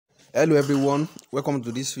Hello everyone, welcome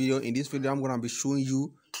to this video. In this video I'm gonna be showing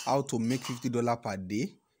you how to make $50 per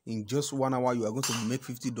day. In just 1 hour you are going to make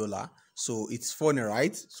 $50. So it's funny,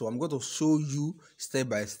 right? So I'm going to show you step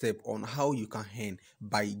by step on how you can earn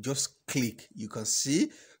by just click. You can see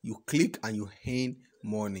you click and you earn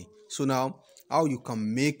money. So now how you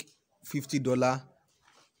can make $50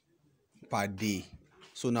 per day.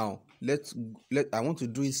 So now I want to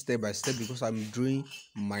do it step by step because I'm doing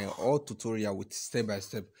my all tutorial with step by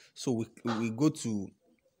step. So we go to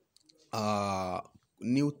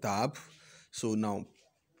new tab. So now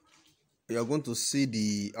you're going to see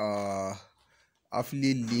the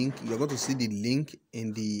affiliate link. You're going to see the link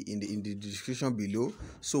in the description below.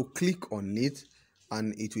 So click on it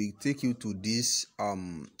and it will take you to this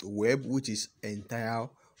web, which is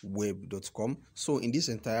entire.web.com. So in this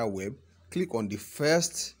entire web, click on the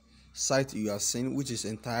first site you are seeing, which is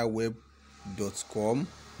entire.web.com.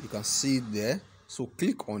 You can see it there. So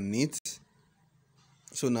click on it.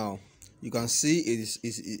 So now you can see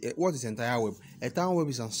what is entire web. Entire web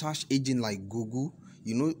is a search engine like Google.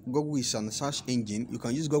 You know, Google is a search engine. You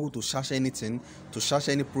can use Google to search anything, to search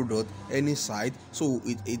any product, any site. So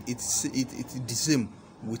it's the same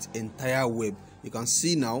with entire web. You can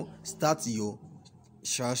see now, start your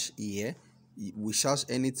search here. We search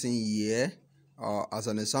anything here. As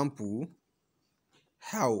an example,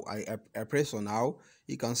 how I press on how,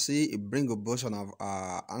 you can see it bring a version of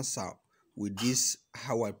answer with this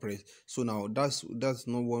how I press. So now that's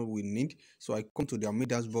not what we need. So I come to the main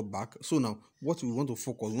dashboard back. So now what we want to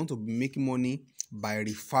focus, we want to be making money by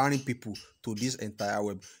referring people to this entire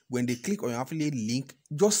web. When they click on your affiliate link,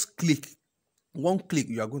 just click one click,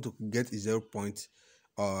 you are going to get $0.20.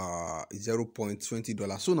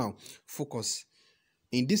 So now focus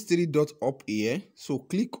in this three dot up here. So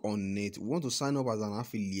click on it. We want to sign up as an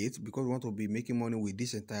affiliate because we want to be making money with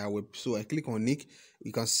this entire web. So I click on it.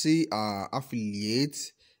 You can see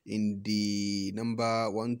affiliate in the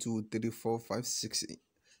number 1 2 3 4 5 6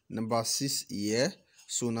 number 6 here.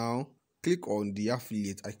 So now click on the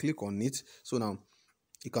affiliate. I click on it. So now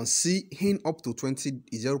you can see in up to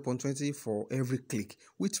 0.20 for every click,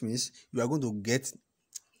 which means you are going to get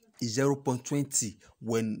 0.20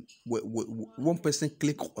 when one person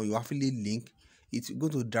click on your affiliate link. It's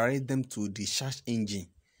going to direct them to the search engine.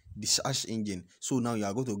 So now you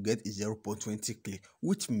are going to get 0.20 click,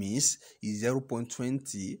 which means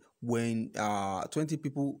 0.20 when 20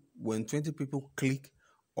 people click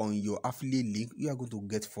on your affiliate link, you are going to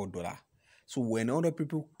get $4. So when other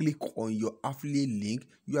people click on your affiliate link,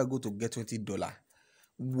 you are going to get $20.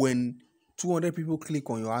 When 200 people click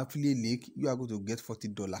on your affiliate link, you are going to get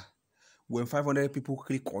 $40. When 500 people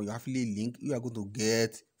click on your affiliate link, you are going to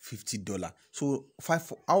get $50. So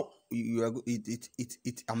how you are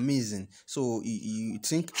it's amazing. So you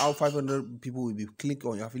think how 500 people will be click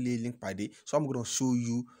on your affiliate link per day. So I'm going to show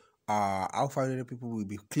you how 500 people will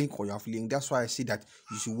be click on your affiliate link. That's why I say that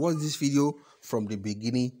you should watch this video from the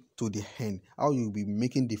beginning to the end. How you'll be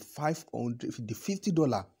making the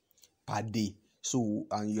 $50 per day. So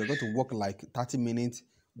and you're going to work like 30 minutes,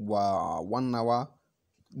 1 hour,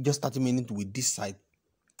 just 30 minutes with this site,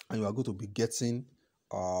 and you are going to be getting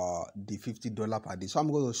the $50 per day. So I'm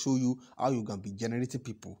going to show you how you can be generating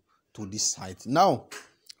people to this site. Now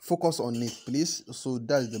focus on it, please. So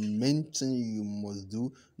that is the main thing you must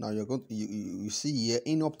do. Now you're going to, you see here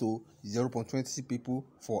in up to 0.20 people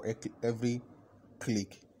for every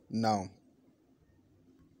click. Now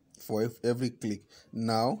for every click.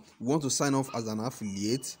 Now you want to sign off as an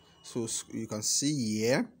affiliate. So you can see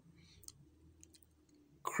here,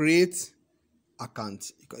 create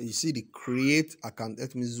account. You see the create account.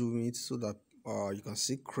 Let me zoom it so that you can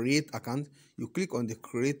see create account. You click on the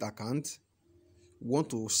create account. Want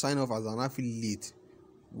to sign off as an affiliate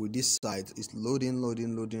with this site. It's loading.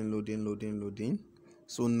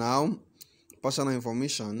 So now personal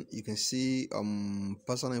information, you can see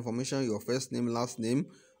personal information, your first name, last name.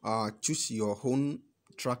 Choose your own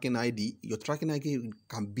tracking ID. Your tracking ID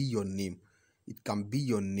can be your name. It can be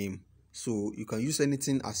your name. So you can use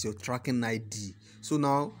anything as your tracking ID. So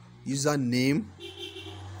now username,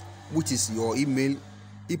 which is your email,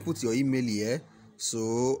 input your email here.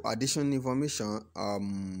 So additional information,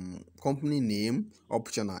 company name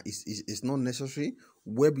optional, is not necessary.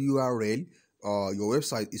 Web URL, your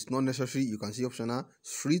website is not necessary. You can see optional.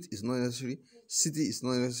 Street is not necessary. City is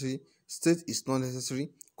not necessary. State is not necessary.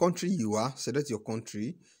 Country you are, select your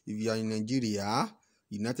country. If you are in Nigeria,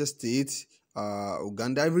 United States,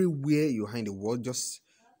 Uganda, everywhere you are in the world, just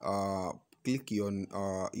click your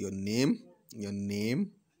name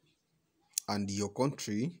and your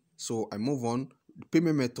country. So I move on. The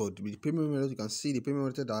payment method. With the payment method, you can see the payment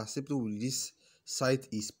method that are acceptable with this site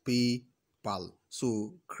is PayPal.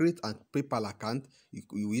 So create a PayPal account.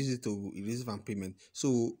 You use it to receive a payment.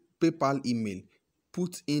 So PayPal email,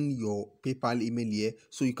 put in your PayPal email here,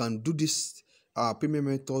 so you can do this payment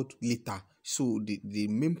method later. So the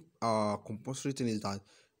main compulsory thing is that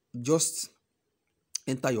just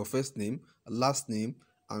enter your first name, last name,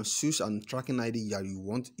 and choose and tracking ID that you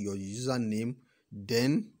want, your username.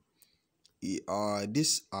 Then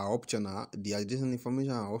these are optional. The additional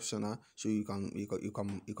information are optional, so you can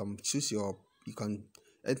choose your, you can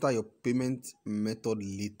enter your payment method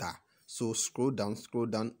later. So scroll down,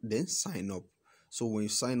 then sign up. So when you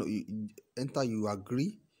sign up, you enter, you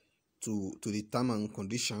agree to the term and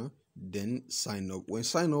condition, then sign up. When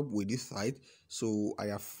sign up with this site, so I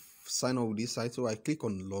have signed up with this site, so I click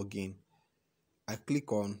on login. I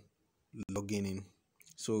click on login in.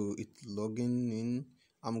 So it's logging in.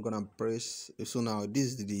 I'm gonna press. So now this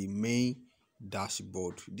is the main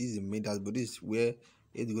dashboard. This is the main dashboard. This is where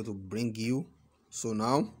it's going to bring you. So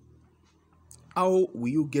now, how will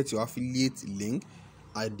you get your affiliate link?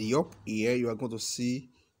 At the up here, you are going to see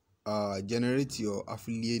generate your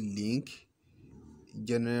affiliate link.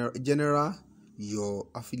 General your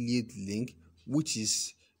affiliate link, which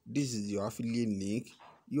is, this is your affiliate link.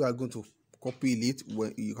 You are going to copy it.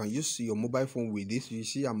 When you can use your mobile phone with this, you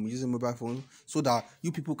see I'm using mobile phone, so that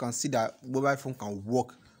you people can see that mobile phone can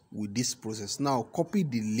work with this process. Now copy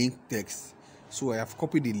the link text. So I have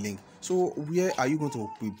copied the link. So where are you going to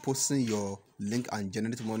be posting your link and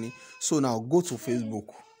generate money? So now go to Facebook.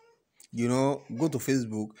 Go to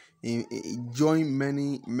Facebook, join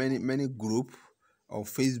many group on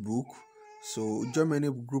Facebook. So join many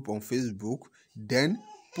group on Facebook, then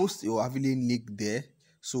post your affiliate link there.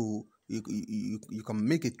 So you can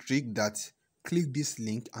make a trick that click this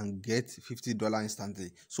link and get $50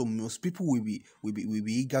 instantly. So most people will be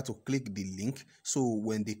eager to click the link. So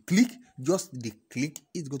when they click, just the click,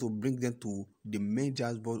 it's going to bring them to the main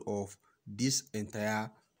dashboard of this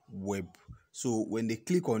entire web. So when they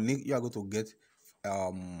click on link, you are going to get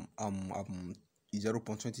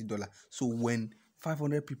 $0.20. So when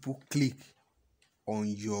 500 people click on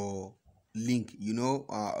your link,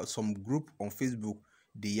 some group on Facebook,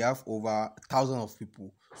 they have over thousands of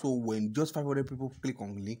people. So when just 500 people click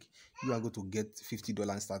on link, you are going to get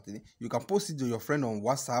 $50 instantly. You can post it to your friend on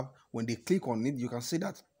WhatsApp. When they click on it, you can say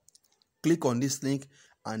that click on this link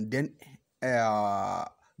and then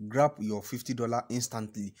grab your $50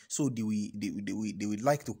 instantly. So they will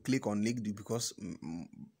like to click on link, because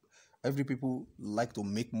every people like to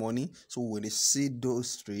make money. So when they see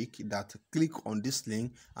those trick that click on this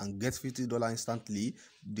link and get $50 instantly,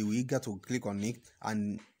 they will get to click on it.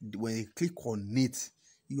 And when they click on it,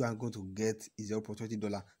 you are going to get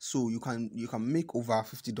 $0.20. So you can make over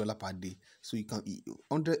 $50 per day. So you can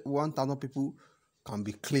 1,000 people can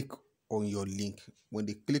be click on your link. When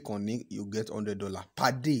they click on it, you get $100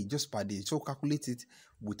 per day, just per day. So calculate it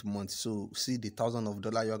with months. So see the thousands of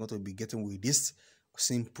dollars you are going to be getting with this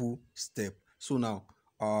simple step. So now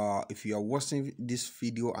if you are watching this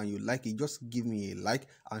video and you like it, just give me a like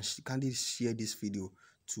and kindly share this video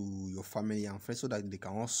to your family and friends, so that they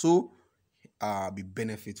can also be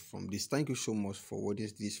benefit from this. Thank you so much for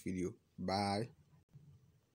watching this video. Bye.